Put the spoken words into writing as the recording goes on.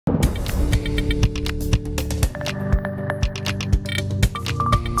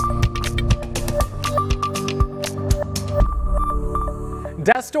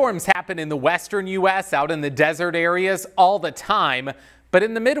Dust storms happen in the western U.S., out in the desert areas all the time, but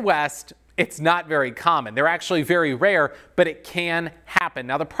in the Midwest, it's not very common. They're actually very rare, but it can happen.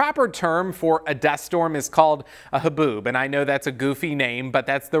 Now, the proper term for a dust storm is called a haboob, and I know that's a goofy name, but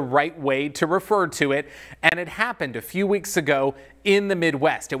that's the right way to refer to it. And it happened a few weeks ago in the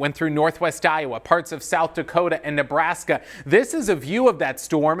Midwest. It went through northwest Iowa, parts of South Dakota and Nebraska. This is a view of that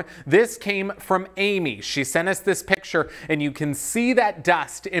storm. This came from Amy. She sent us this picture, and you can see that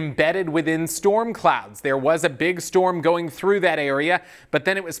dust embedded within storm clouds. There was a big storm going through that area, but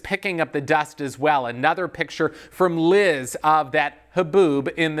then it was picking up the dust as well. Another picture from Liz of that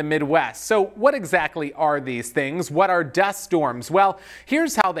haboob in the Midwest. So what exactly are these things? What are dust storms? Well,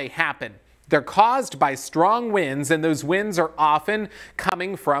 here's how they happen. They're caused by strong winds, and those winds are often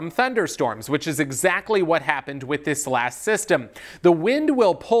coming from thunderstorms, which is exactly what happened with this last system. The wind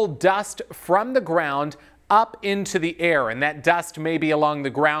will pull dust from the ground up into the air, and that dust may be along the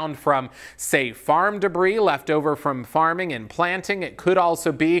ground from, say, farm debris left over from farming and planting. It could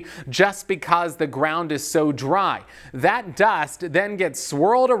also be just because the ground is so dry. That dust then gets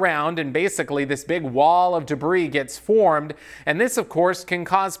swirled around, and basically this big wall of debris gets formed, and this of course can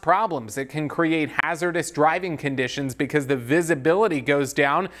cause problems. It can create hazardous driving conditions because the visibility goes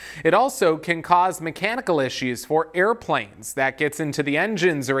down. It also can cause mechanical issues for airplanes. That gets into the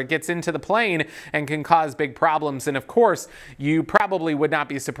engines or it gets into the plane and can cause big problems. And of course, you probably would not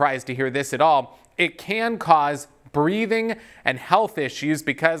be surprised to hear this at all. It can cause breathing and health issues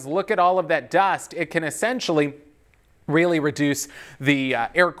because look at all of that dust. It can essentially really reduce the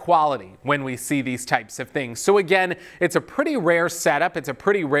air quality when we see these types of things. So again, it's a pretty rare setup. It's a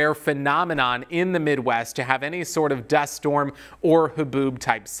pretty rare phenomenon in the Midwest to have any sort of dust storm or haboob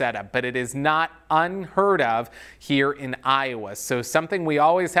type setup, but it is not unheard of here in Iowa. So something we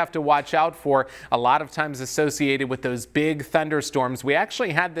always have to watch out for, a lot of times associated with those big thunderstorms. We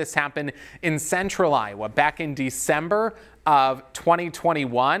actually had this happen in central Iowa back in December of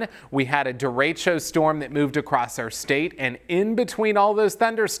 2021. We had a derecho storm that moved across our state, and in between all those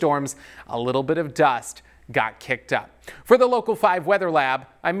thunderstorms, a little bit of dust got kicked up. For the Local 5 Weather Lab,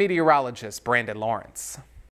 I'm meteorologist Brandon Lawrence.